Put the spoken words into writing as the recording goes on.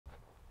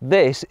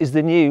This is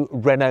the new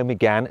Renault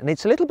Megane, and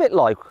it's a little bit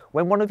like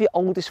when one of your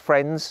oldest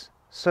friends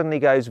suddenly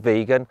goes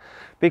vegan,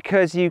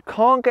 because you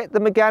can't get the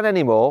Megane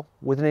anymore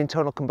with an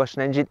internal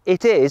combustion engine.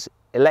 It is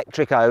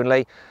electric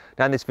only.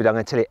 Now in this video I'm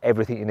going to tell you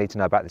everything you need to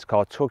know about this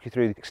car, talk you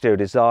through the exterior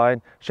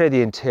design, show you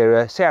the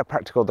interior, see how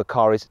practical the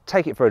car is,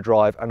 take it for a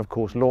drive, and of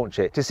course launch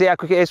it to see how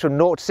quick it is from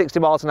 0 to 60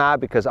 miles an hour,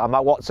 because I'm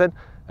Matt Watson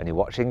and you're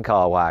watching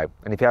Carwow.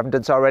 And if you haven't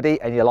done so already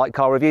and you like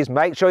car reviews,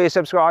 make sure you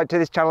subscribe to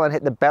this channel and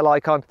hit the bell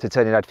icon to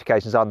turn your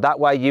notifications on. That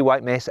way you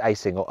won't miss a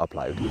single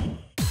upload.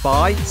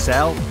 Buy,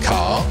 sell,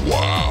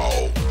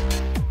 Carwow.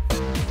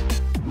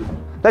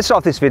 Let's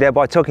start this video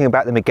by talking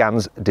about the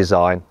Megane's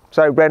design.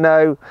 So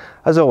Renault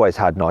has always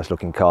had nice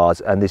looking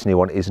cars, and this new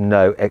one is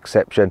no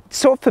exception. It's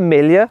sort of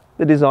familiar,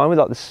 the design, with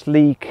like the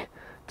sleek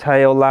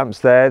tail lamps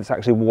there. It's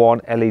actually one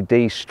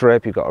LED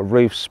strip. You've got a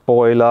roof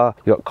spoiler.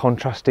 You've got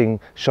contrasting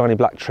shiny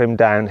black trim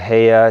down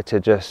here to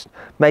just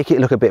make it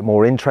look a bit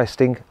more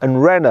interesting.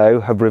 And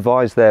Renault have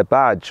revised their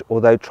badge,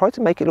 although tried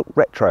to make it look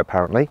retro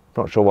apparently.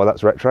 Not sure why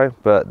that's retro,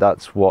 but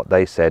that's what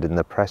they said in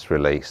the press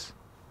release.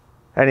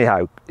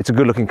 Anyhow, it's a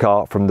good looking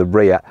car from the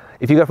rear.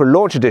 If you go for a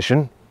launch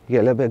edition, you get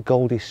a little bit of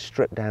goldy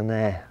strip down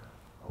there.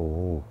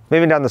 Ooh.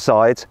 Moving down the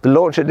sides, the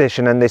launch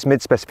edition and this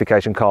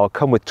mid-specification car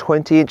come with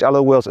 20-inch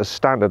alloy wheels as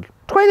standard.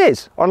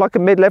 20s on like a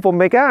mid-level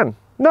Megane.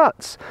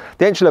 Nuts.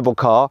 The entry-level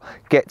car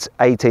gets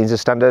 18s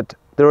as standard.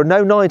 There are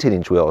no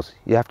 19-inch wheels.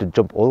 You have to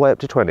jump all the way up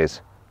to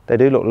 20s. They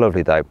do look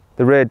lovely though.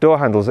 The rear door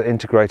handles are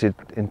integrated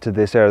into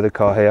this area of the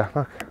car here.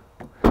 Look.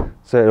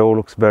 So it all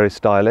looks very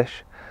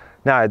stylish.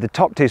 Now, the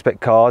top two spec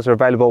cars are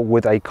available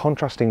with a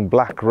contrasting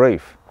black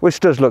roof, which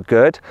does look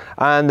good,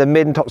 and the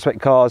mid and top spec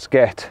cars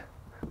get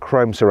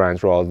chrome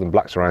surrounds rather than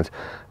black surrounds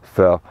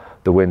for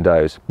the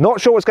windows. Not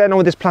sure what's going on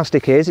with this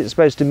plastic is. It's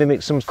supposed to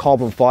mimic some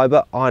carbon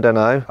fibre, I don't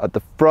know. At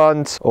the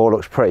front, all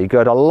looks pretty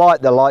good. I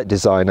like the light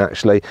design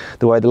actually,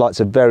 the way the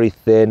lights are very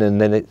thin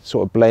and then it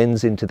sort of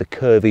blends into the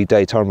curvy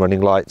daytime running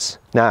lights.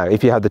 Now,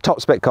 if you have the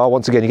top spec car,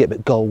 once again you get a bit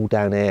of gold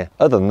down here.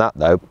 Other than that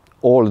though,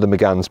 all of the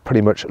Meganes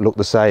pretty much look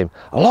the same.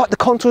 I like the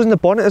contours in the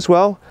bonnet as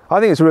well. I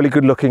think it's a really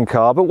good looking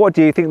car, but what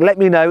do you think? Let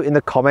me know in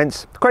the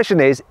comments. The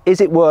question is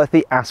it worth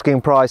the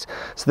asking price?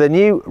 So the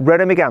new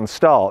Renault Megane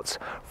starts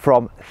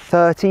from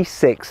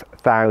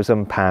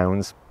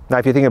 £36,000. Now,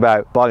 if you think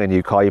about buying a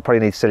new car, you probably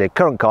need to sell your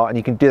current car, and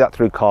you can do that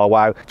through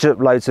Carwow. Just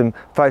upload some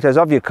photos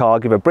of your car,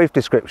 give a brief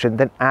description,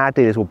 then our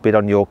dealers will bid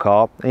on your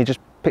car, and you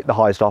just pick the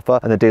highest offer,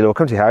 and the dealer will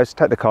come to your house,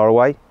 take the car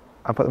away,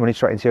 and put the money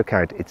straight into your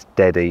account. It's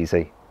dead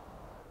easy.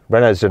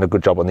 Renault's done a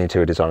good job on the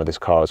interior design of this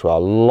car as well. I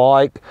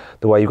like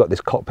the way you've got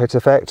this cockpit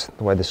effect,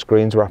 the way the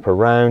screens wrap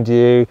around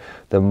you,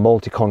 the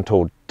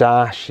multi-contoured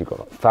dash. You've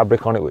got like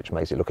fabric on it, which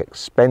makes it look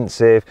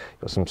expensive.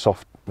 You've got some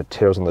soft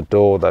materials on the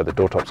door, though the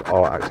door tops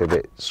are actually a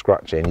bit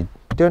scratchy, and you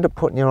do end up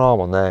putting your arm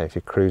on there if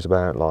you cruise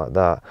about like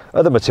that.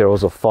 Other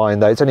materials are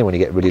fine though. It's only when you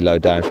get really low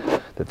down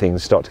that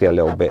things start to get a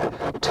little bit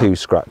too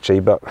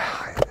scratchy, but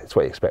it's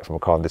what you expect from a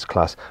car in this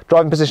class.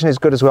 Driving position is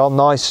good as well.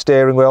 Nice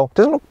steering wheel.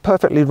 Doesn't look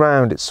perfectly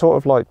round. It's sort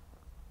of like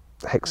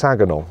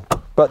hexagonal,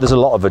 but there's a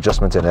lot of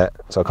adjustment in it,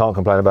 so I can't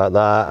complain about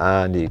that.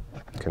 And you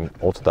can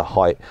alter the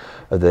height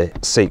of the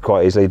seat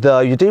quite easily,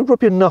 though you do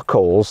rub your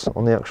knuckles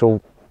on the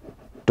actual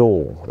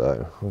door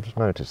though. I've just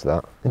noticed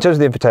that. In terms of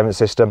the infotainment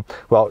system,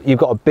 well, you've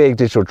got a big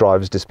digital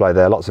driver's display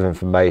there, lots of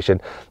information,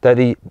 though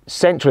the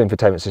central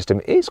infotainment system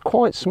is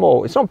quite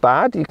small. It's not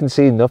bad, you can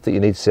see enough that you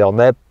need to see on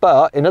there,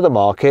 but in other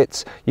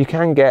markets you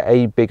can get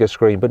a bigger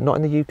screen, but not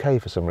in the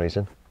UK for some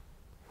reason.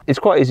 It's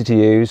quite easy to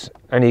use,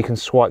 and you can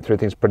swipe through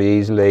things pretty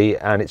easily,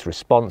 and it's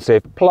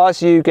responsive.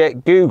 Plus you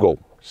get Google.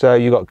 So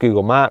you've got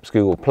Google Maps,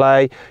 Google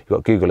Play, you've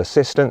got Google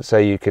Assistant, so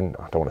you can,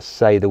 I don't want to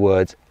say the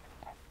words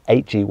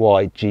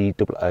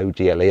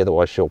HEYGOOGLE,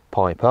 otherwise she'll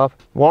pipe up.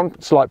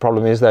 One slight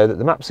problem is though that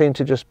the maps seem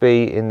to just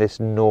be in this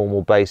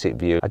normal basic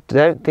view. I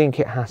don't think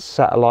it has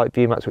satellite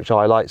view maps, which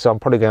I like, so I'm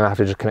probably going to have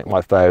to just connect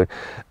my phone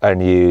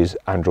and use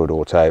Android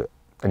Auto.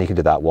 And you can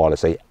do that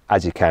wirelessly,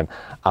 as you can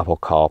Apple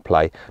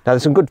CarPlay. Now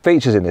there's some good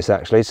features in this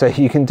actually, so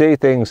you can do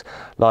things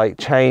like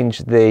change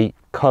the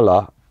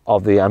colour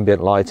of the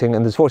ambient lighting,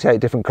 and there's 48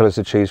 different colours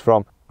to choose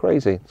from.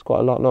 Crazy, it's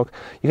quite a lot. Look,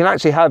 you can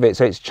actually have it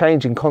so it's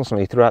changing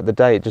constantly throughout the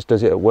day, it just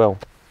does it at will.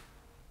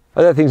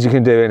 Other things you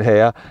can do in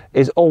here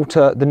is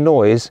alter the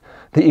noise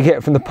that you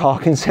get from the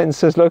parking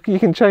sensors. Look, you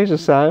can change the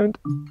sound.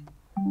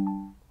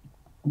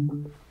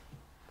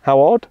 How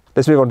odd.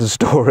 Let's move on to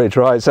storage,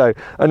 right? So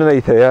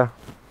underneath here,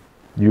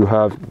 you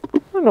have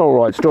an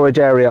alright storage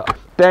area.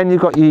 Then you've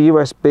got your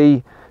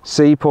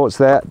USB-C ports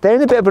there. They're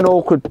in a bit of an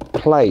awkward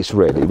place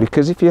really,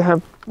 because if you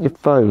have your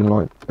phone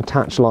like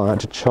attached like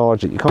that to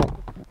charge it, you can't,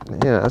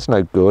 yeah, that's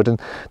no good.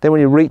 And then when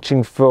you're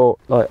reaching for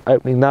like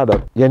opening that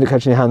up, you end up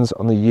catching your hands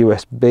on the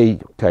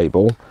USB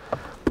cable.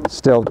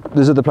 Still,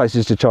 there's other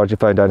places to charge your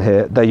phone down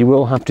here, though you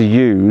will have to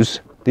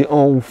use the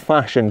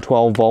old-fashioned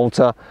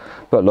 12-volter,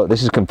 but look,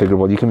 this is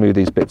configurable. You can move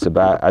these bits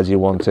about as you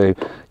want to,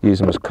 use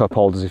them as cup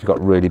holders if you've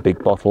got really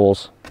big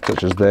bottles,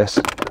 such as this.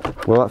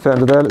 Will that fit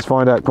under there? Let's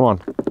find out, come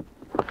on.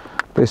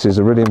 This is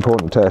a really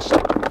important test.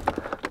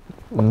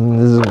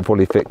 This doesn't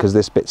fully fit because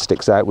this bit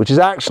sticks out, which is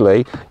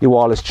actually your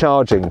wireless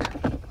charging.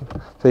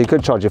 So you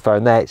could charge your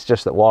phone there, it's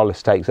just that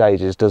wireless takes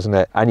ages, doesn't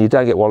it? And you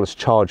don't get wireless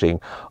charging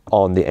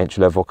on the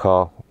entry-level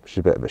car, which is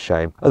a bit of a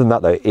shame. Other than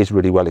that though, it is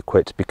really well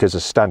equipped because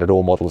the standard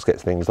all models get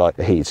things like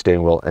the heated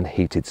steering wheel and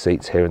heated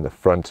seats here in the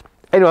front.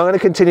 Anyway, I'm going to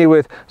continue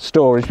with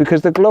storage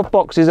because the glove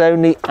box is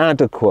only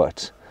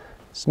adequate.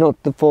 It's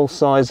not the full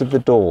size of the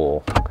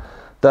door.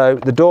 Though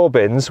the door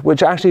bins,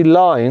 which are actually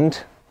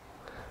lined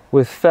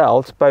with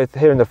felt, both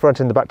here in the front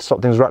and the back to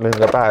stop things rattling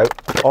about,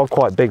 are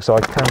quite big, so I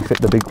can fit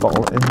the big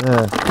bottle in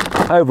there.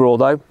 Overall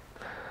though,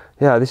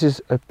 yeah, this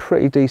is a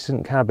pretty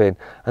decent cabin.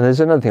 And there's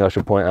another thing I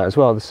should point out as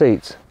well, the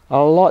seats. I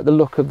like the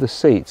look of the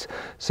seats.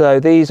 So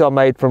these are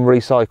made from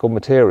recycled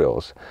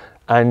materials.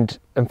 And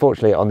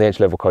unfortunately on the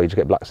entry-level car you just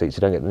get black seats,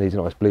 you don't get these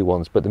nice blue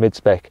ones, but the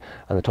mid-spec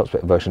and the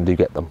top-spec version do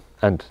get them.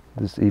 And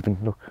there's even,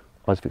 look,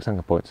 ISOFIX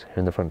anchor points here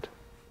in the front.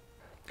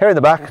 Here in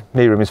the back,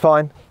 knee room is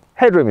fine.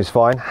 Headroom is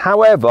fine,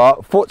 however,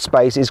 foot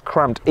space is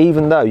cramped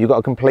even though you've got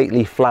a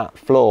completely flat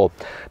floor.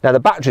 Now the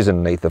battery's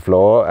underneath the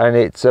floor and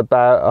it's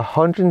about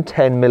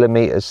 110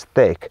 millimeters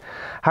thick.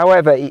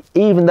 However,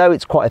 even though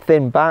it's quite a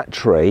thin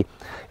battery,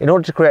 in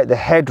order to create the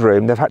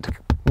headroom, they've had to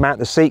mount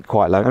the seat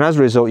quite low. And as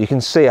a result, you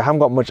can see I haven't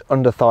got much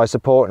under thigh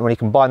support, and when you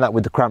combine that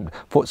with the cramped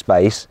foot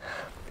space,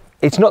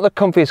 it's not the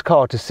comfiest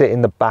car to sit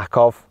in the back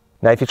of.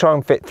 Now, if you try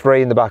and fit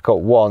 3 in the back at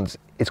once,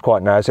 it's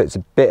quite narrow, so it's a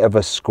bit of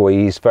a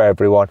squeeze for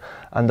everyone.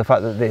 And the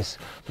fact that this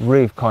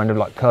roof kind of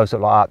like curves up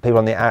like that, people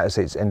on the outer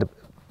seats end up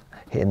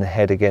hitting the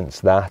head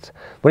against that.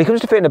 When it comes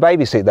to fitting a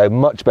baby seat though,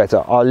 much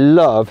better. I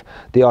love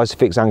the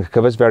ISOFIX anchor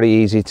covers, very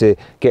easy to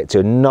get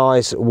to,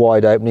 nice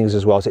wide openings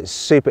as well, so it's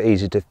super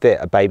easy to fit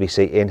a baby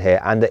seat in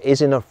here, and there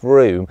is enough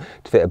room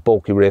to fit a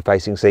bulky rear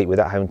facing seat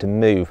without having to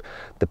move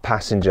the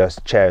passenger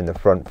chair in the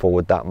front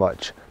forward that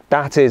much.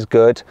 That is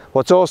good.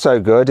 What's also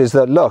good is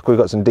that, look, we've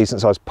got some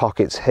decent sized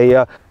pockets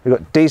here. We've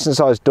got decent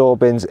sized door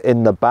bins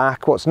in the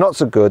back. What's not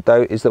so good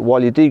though is that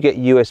while you do get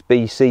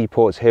USB-C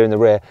ports here in the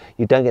rear,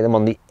 you don't get them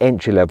on the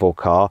entry-level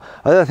car.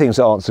 Other things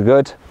that aren't so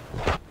good,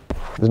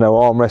 there's no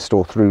armrest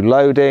or through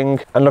loading.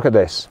 And look at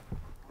this.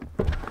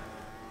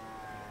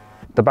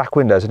 The back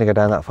windows only go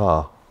down that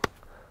far.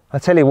 I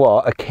tell you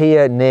what, a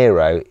Kia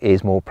Niro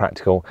is more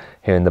practical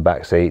here in the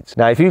back seats.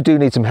 Now, if you do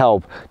need some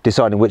help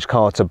deciding which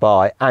car to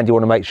buy and you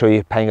want to make sure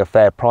you're paying a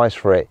fair price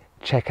for it,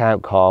 check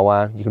out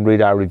Carwow. You can read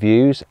our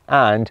reviews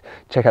and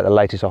check out the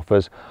latest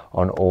offers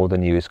on all the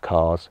newest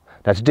cars.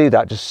 Now, to do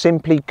that, just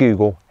simply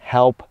Google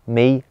 "Help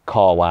Me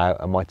Carwow"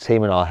 and my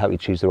team and I will help you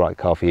choose the right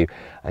car for you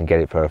and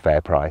get it for a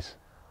fair price.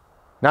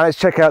 Now let's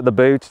check out the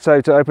boot. So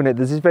to open it,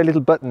 there's this very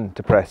little button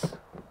to press,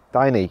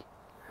 tiny.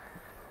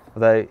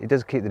 Although it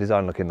does keep the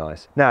design looking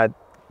nice. Now,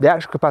 the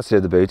actual capacity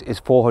of the boot is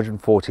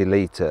 440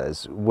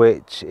 litres,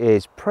 which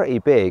is pretty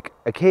big.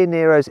 A Kia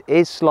Niro's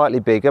is slightly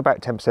bigger,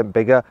 about 10%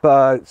 bigger,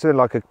 but something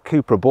like a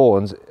Cupra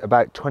Born's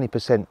about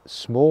 20%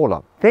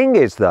 smaller. Thing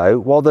is though,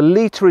 while the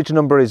literage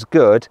number is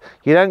good,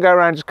 you don't go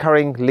around just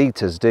carrying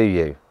litres, do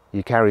you?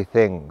 You carry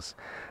things.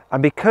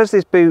 And because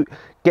this boot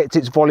gets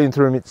its volume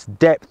through its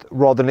depth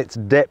rather than its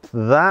depth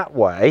that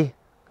way,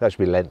 that should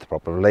be length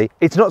probably,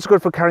 it's not so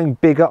good for carrying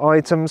bigger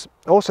items.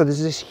 Also,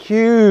 there's this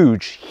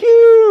huge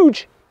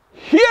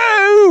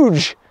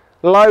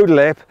load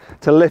lip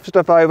to lift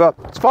stuff over.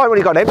 It's fine when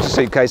you've got an empty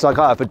suitcase like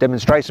I have for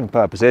demonstration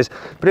purposes,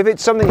 but if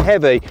it's something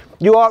heavy,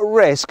 you are at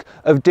risk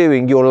of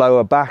doing your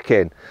lower back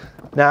in.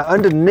 Now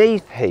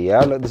underneath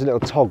here, look, there's a little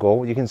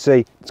toggle. You can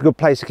see it's a good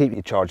place to keep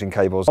your charging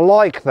cables. I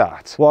like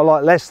that. What I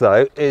like less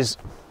though is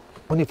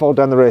when you fold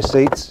down the rear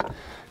seats,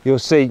 you'll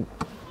see,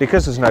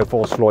 because there's no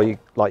false floor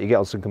like you get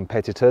on some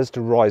competitors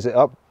to rise it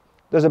up,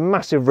 there's a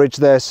massive ridge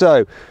there.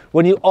 So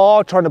when you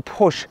are trying to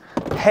push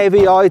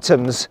heavy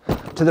items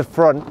to the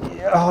front,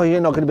 oh, you're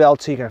not going to be able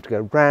to. You're going to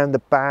have to go round the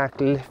back,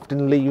 lift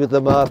and lever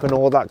them up and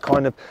all that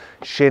kind of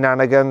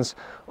shenanigans.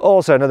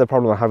 Also, another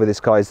problem I have with this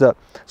car is that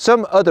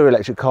some other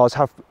electric cars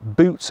have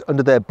boots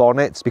under their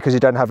bonnets because you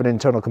don't have an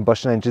internal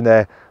combustion engine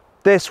there.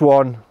 This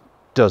one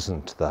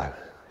doesn't though.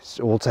 It's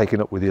all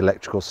taken up with the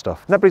electrical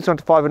stuff. And that brings on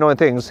to 5 annoying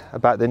things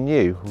about the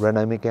new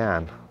Renault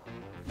Megane.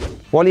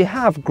 While you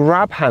have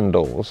grab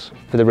handles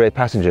for the rear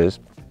passengers,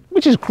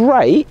 which is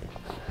great,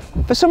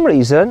 for some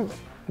reason,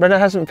 Renault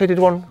hasn't fitted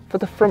one for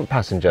the front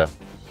passenger.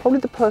 Probably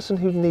the person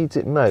who needs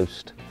it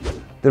most.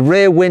 The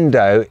rear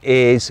window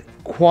is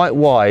quite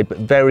wide, but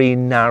very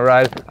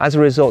narrow. As a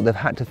result, they've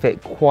had to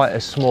fit quite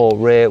a small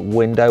rear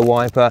window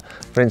wiper.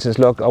 For instance,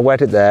 look, I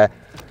wet it there.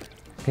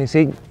 Can you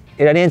see?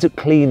 It only ends up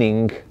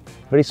cleaning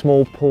very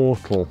small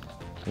portal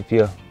if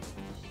your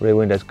rear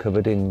window's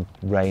covered in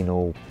rain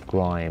or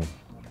grime.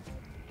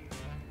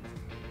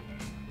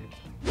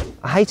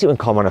 I hate it when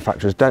car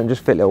manufacturers don't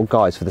just fit little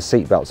guides for the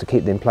seat belts to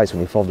keep them in place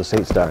when you fold the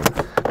seats down,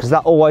 because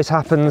that always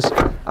happens.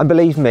 And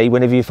believe me,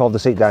 whenever you fold the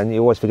seat down, you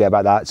always forget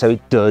about that. So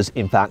it does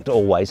in fact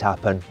always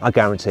happen, I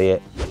guarantee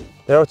it.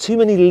 There are too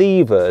many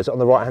levers on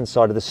the right hand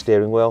side of the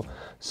steering wheel.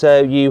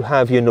 So you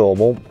have your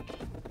normal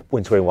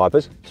windscreen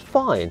wipers, it's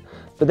fine.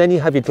 But then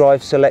you have your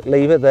drive select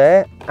lever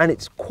there, and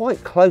it's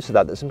quite close to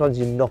that sometimes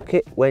you knock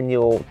it when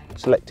you're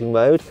selecting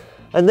mode.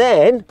 And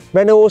then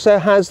Renault also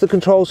has the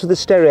controls for the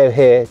stereo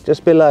here,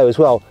 just below as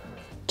well.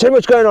 Too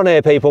much going on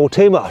here, people,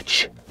 too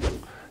much.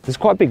 There's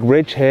quite a big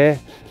ridge here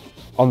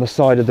on the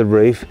side of the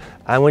roof,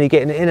 and when you're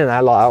getting in and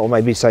out like that, or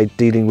maybe say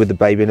dealing with the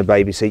baby in a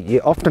baby seat,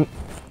 you often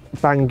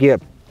bang your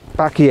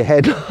back of your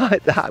head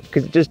like that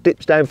because it just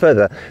dips down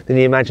further than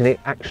you imagine it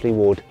actually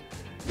would.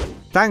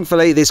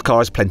 Thankfully, this car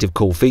has plenty of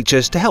cool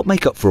features to help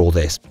make up for all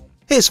this.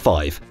 Here's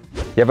 5.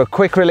 You have a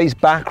quick release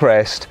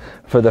backrest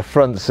for the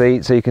front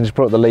seat, so you can just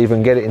put up the lever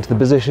and get it into the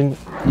position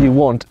you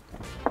want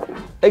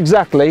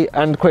exactly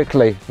and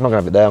quickly. I'm not going to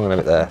have it there, I'm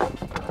going to have it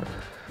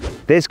there.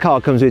 This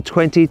car comes with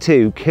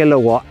 22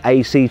 kilowatt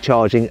AC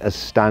charging as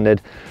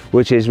standard,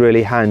 which is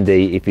really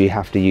handy if you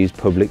have to use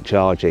public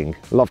charging.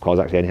 A lot of cars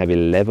actually only have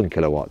 11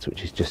 kilowatts,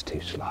 which is just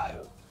too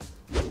slow.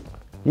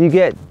 You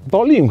get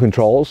volume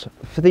controls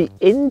for the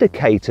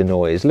indicator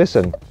noise.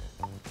 Listen,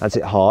 that's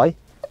it high.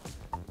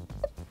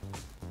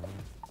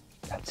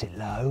 That's it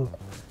low.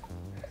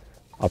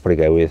 I'll probably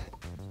go with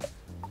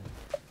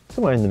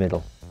somewhere in the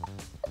middle.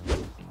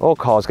 All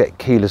cars get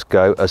keyless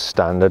go as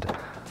standard.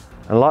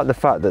 And I like the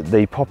fact that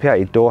the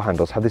poppy-outed door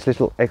handles have this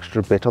little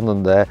extra bit on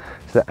them there,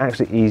 so they're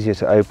actually easier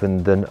to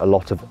open than a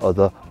lot of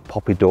other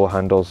poppy door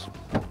handles.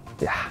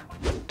 Yeah.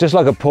 Just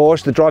like a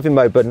Porsche, the driving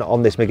mode button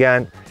on this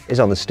Megane is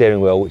on the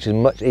steering wheel, which is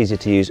much easier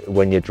to use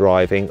when you're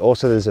driving.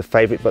 Also, there's a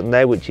favourite button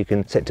there, which you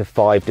can set to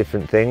 5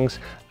 different things.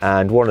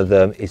 And one of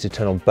them is to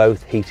turn on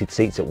both heated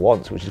seats at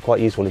once, which is quite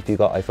useful if you've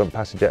got a front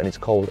passenger and it's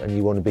cold and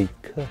you want to be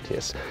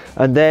courteous.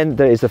 And then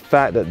there is the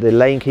fact that the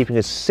lane keeping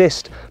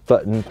assist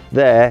button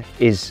there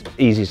is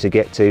easy to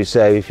get to.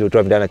 So if you're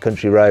driving down a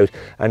country road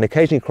and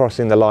occasionally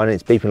crossing the line and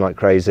it's beeping like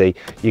crazy,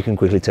 you can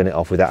quickly turn it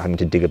off without having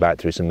to dig about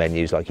through some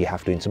menus like you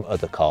have to in some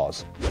other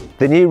cars.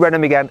 The new Renault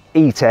Megane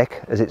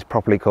E-Tech, as it's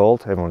properly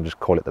called, everyone just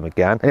call it the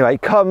Megane. Anyway,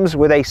 it comes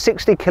with a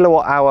 60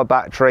 kilowatt hour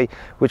battery,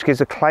 which gives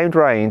a claimed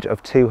range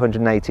of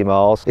 280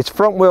 miles. It's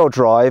front wheel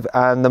drive,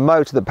 and the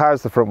motor that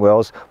powers the front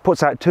wheels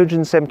puts out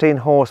 217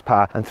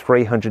 horsepower and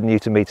 300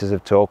 newton meters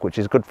of torque, which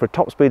is good for a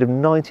top speed of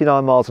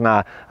 99 miles an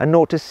hour and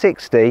 0 to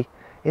 60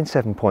 in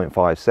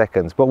 7.5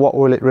 seconds. But what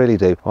will it really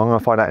do? Well, I'm going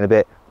to find out in a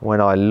bit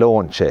when I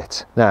launch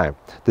it. Now,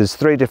 there's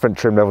 3 different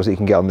trim levels that you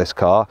can get on this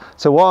car.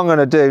 So what I'm going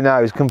to do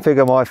now is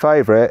configure my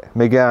favourite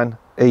Megane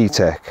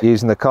E-Tech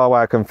using the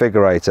carwow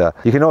configurator.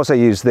 You can also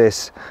use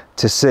this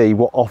to see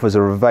what offers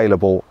are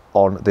available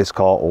on this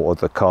car or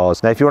other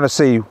cars. Now, if you want to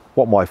see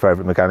what my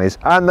favourite Megane is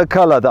and the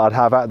colour that I'd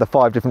have out of the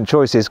 5 different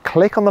choices,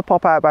 click on the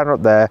pop-out banner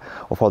up there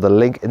or follow the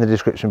link in the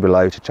description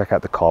below to check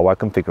out the carwow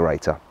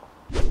configurator.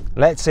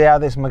 Let's see how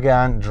this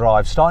Megane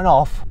drives, starting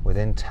off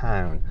within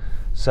town.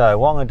 So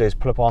what I'm going to do is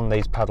pull up on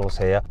these paddles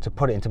here to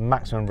put it into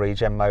maximum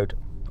regen mode.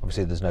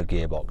 Obviously there's no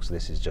gearbox,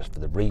 this is just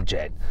for the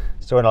regen.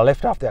 So when I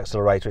lift off the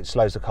accelerator, it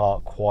slows the car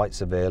quite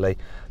severely,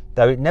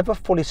 though it never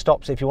fully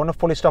stops. If you want to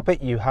fully stop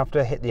it, you have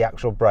to hit the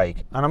actual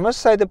brake. And I must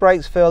say the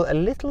brakes feel a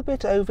little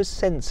bit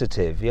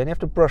oversensitive. You only have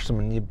to brush them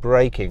when you're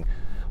braking.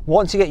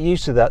 Once you get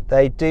used to that,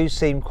 they do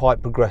seem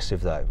quite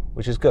progressive though,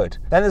 which is good.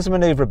 Then there's the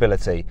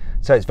manoeuvrability.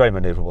 So it's very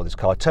manoeuvrable, this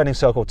car. Turning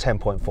circle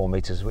 10.4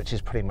 meters, which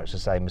is pretty much the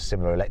same as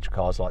similar electric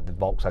cars like the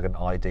Volkswagen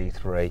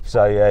ID3.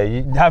 So yeah,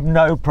 you have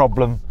no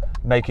problem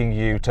making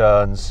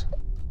U-turns.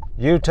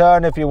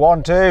 U-turn if you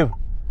want to.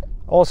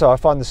 Also, I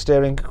find the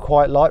steering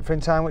quite light for in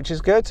town, which is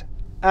good.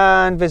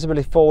 And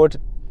visibility forward,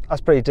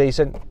 that's pretty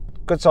decent.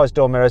 Good sized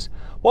door mirrors.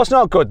 What's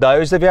not good though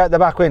is if you're out the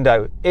back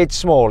window, it's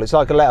small, it's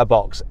like a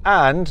letterbox.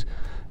 And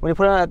when you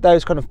put out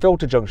those kind of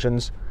filter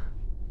junctions,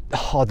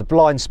 the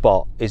blind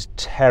spot is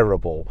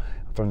terrible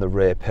from the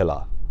rear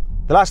pillar.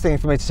 The last thing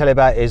for me to tell you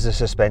about is the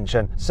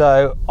suspension.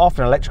 So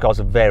often electric cars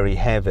are very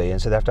heavy,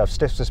 and so they have to have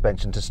stiff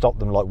suspension to stop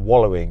them like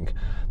wallowing.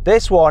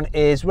 This one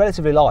is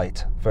relatively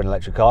light for an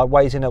electric car,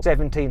 weighs in at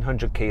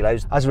 1700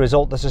 kilos. As a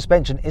result, the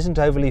suspension isn't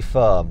overly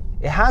firm.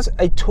 It has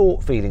a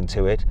taut feeling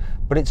to it,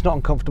 but it's not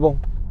uncomfortable.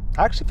 It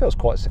actually feels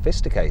quite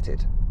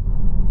sophisticated.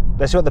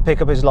 Let's see what the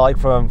pickup is like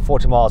from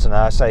 40 miles an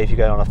hour, say if you're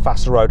going on a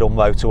faster road or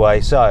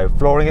motorway. So,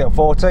 flooring it at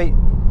 40,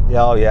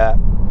 oh yeah,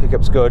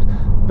 pickup's good.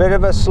 Bit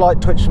of a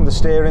slight twitch from the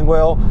steering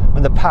wheel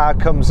when the power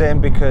comes in,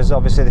 because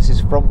obviously this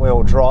is front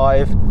wheel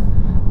drive,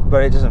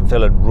 but it doesn't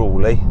feel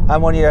unruly.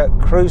 And when you're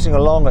cruising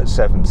along at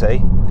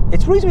 70,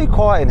 it's reasonably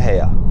quiet in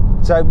here.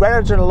 So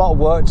Renault's done a lot of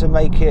work to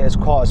make it as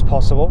quiet as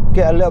possible.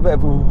 Get a little bit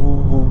of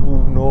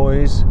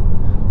noise.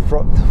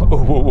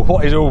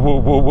 What is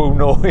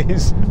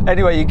noise?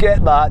 Anyway, you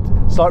get that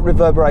slight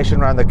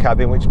reverberation around the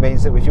cabin, which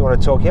means that if you want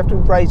to talk, you have to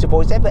raise your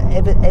voice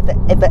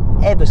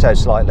ever so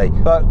slightly.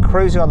 But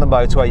cruising on the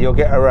motorway, you'll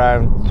get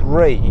around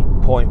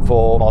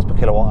 3.4 miles per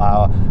kilowatt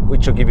hour,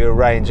 which will give you a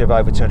range of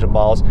over 200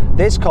 miles.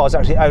 This car is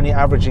actually only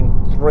averaging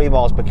 3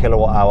 miles per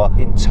kilowatt hour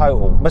in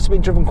total. Must have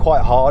been driven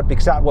quite hard,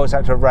 because that works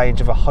out to a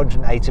range of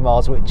 180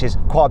 miles, which is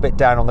quite a bit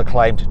down on the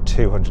claimed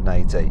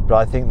 280. But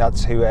I think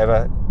that's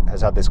whoever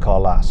has had this car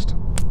last.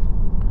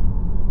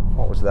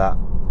 What was that?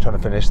 Trying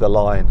to finish the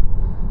line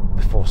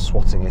before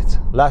swatting it.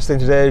 Last thing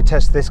to do,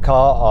 test this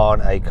car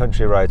on a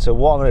country road. So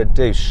what I'm going to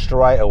do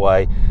straight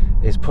away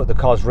is put the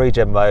car's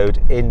regen mode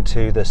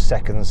into the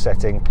second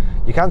setting.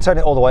 You can turn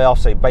it all the way off,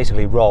 so you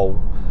basically roll,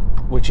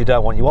 which you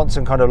don't want. You want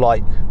some kind of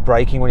like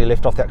braking when you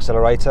lift off the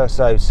accelerator,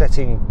 so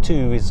setting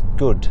 2 is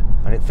good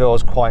and it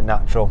feels quite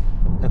natural.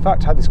 In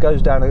fact, how this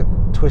goes down a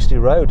twisty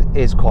road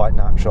is quite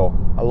natural.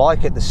 I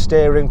like it. The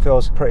steering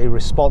feels pretty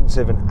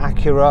responsive and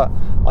accurate.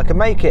 I can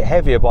make it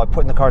heavier by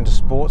putting the car into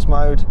sports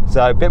mode,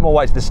 so a bit more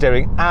weight to the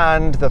steering,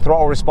 and the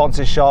throttle response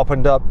is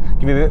sharpened up,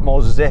 give you a bit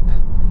more zip.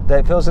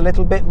 It feels a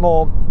little bit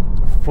more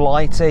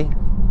flighty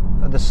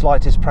at the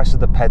slightest press of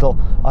the pedal.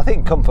 I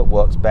think comfort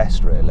works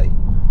best really.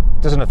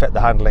 It doesn't affect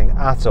the handling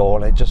at all,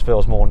 and it just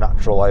feels more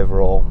natural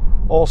overall.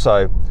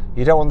 Also,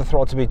 you don't want the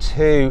throttle to be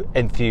too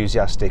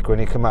enthusiastic when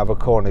you come out of a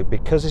corner,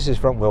 because this is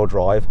front wheel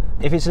drive.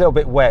 If it's a little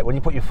bit wet, when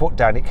you put your foot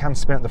down, it can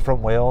spin up the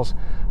front wheels,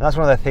 and that's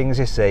one of the things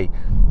you see.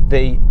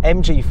 The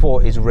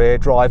MG4 is rear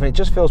drive, and it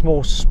just feels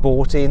more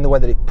sporty in the way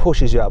that it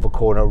pushes you out of a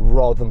corner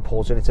rather than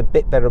pulls you, and it's a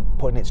bit better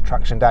putting its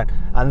traction down,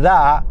 and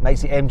that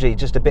makes the MG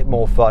just a bit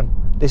more fun.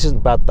 This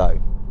isn't bad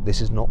though.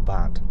 This is not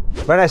bad.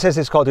 Renault says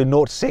this car will do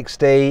 0 to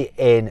 60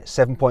 in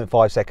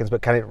 7.5 seconds,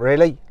 but can it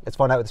really? Let's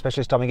find out with the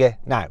specialist timing gear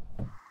now.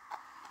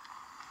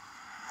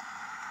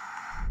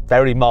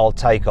 Very mild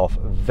takeoff,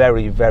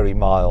 very, very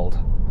mild.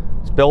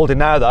 It's building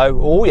now though.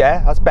 Oh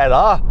yeah, that's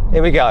better.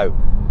 Here we go.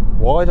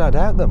 Why do I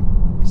doubt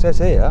them? It says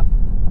here,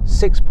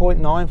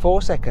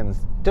 6.94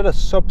 seconds. Did a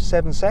sub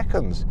 7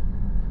 seconds.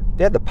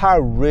 Yeah, the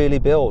power really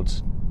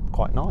builds.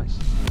 Quite nice.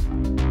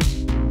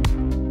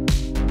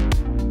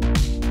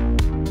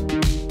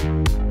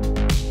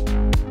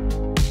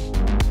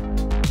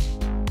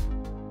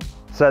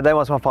 So then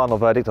what's my final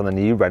verdict on the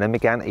new Renault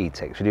Megane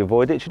E-Tech? Should you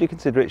avoid it? Should you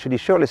consider it? Should you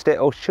shortlist it?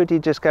 Or should you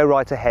just go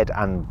right ahead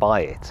and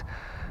buy it?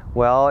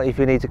 Well, if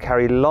you need to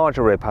carry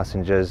larger rear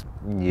passengers,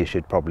 you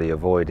should probably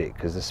avoid it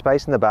because the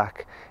space in the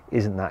back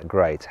isn't that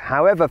great.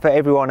 However, for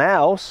everyone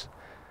else,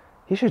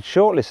 you should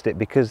shortlist it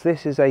because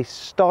this is a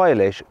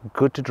stylish,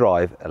 good to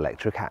drive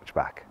electric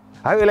hatchback.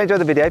 I hope you'll enjoy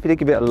the video. If you did,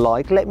 give it a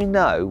like. Let me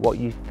know what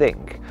you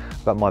think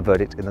about my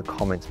verdict in the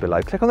comments below.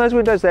 Click on those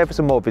windows there for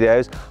some more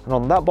videos, and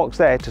on that box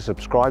there to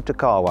subscribe to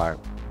Carwow.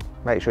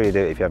 Make sure you do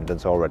it if you haven't done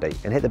so already,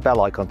 and hit the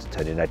bell icon to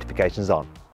turn your notifications on.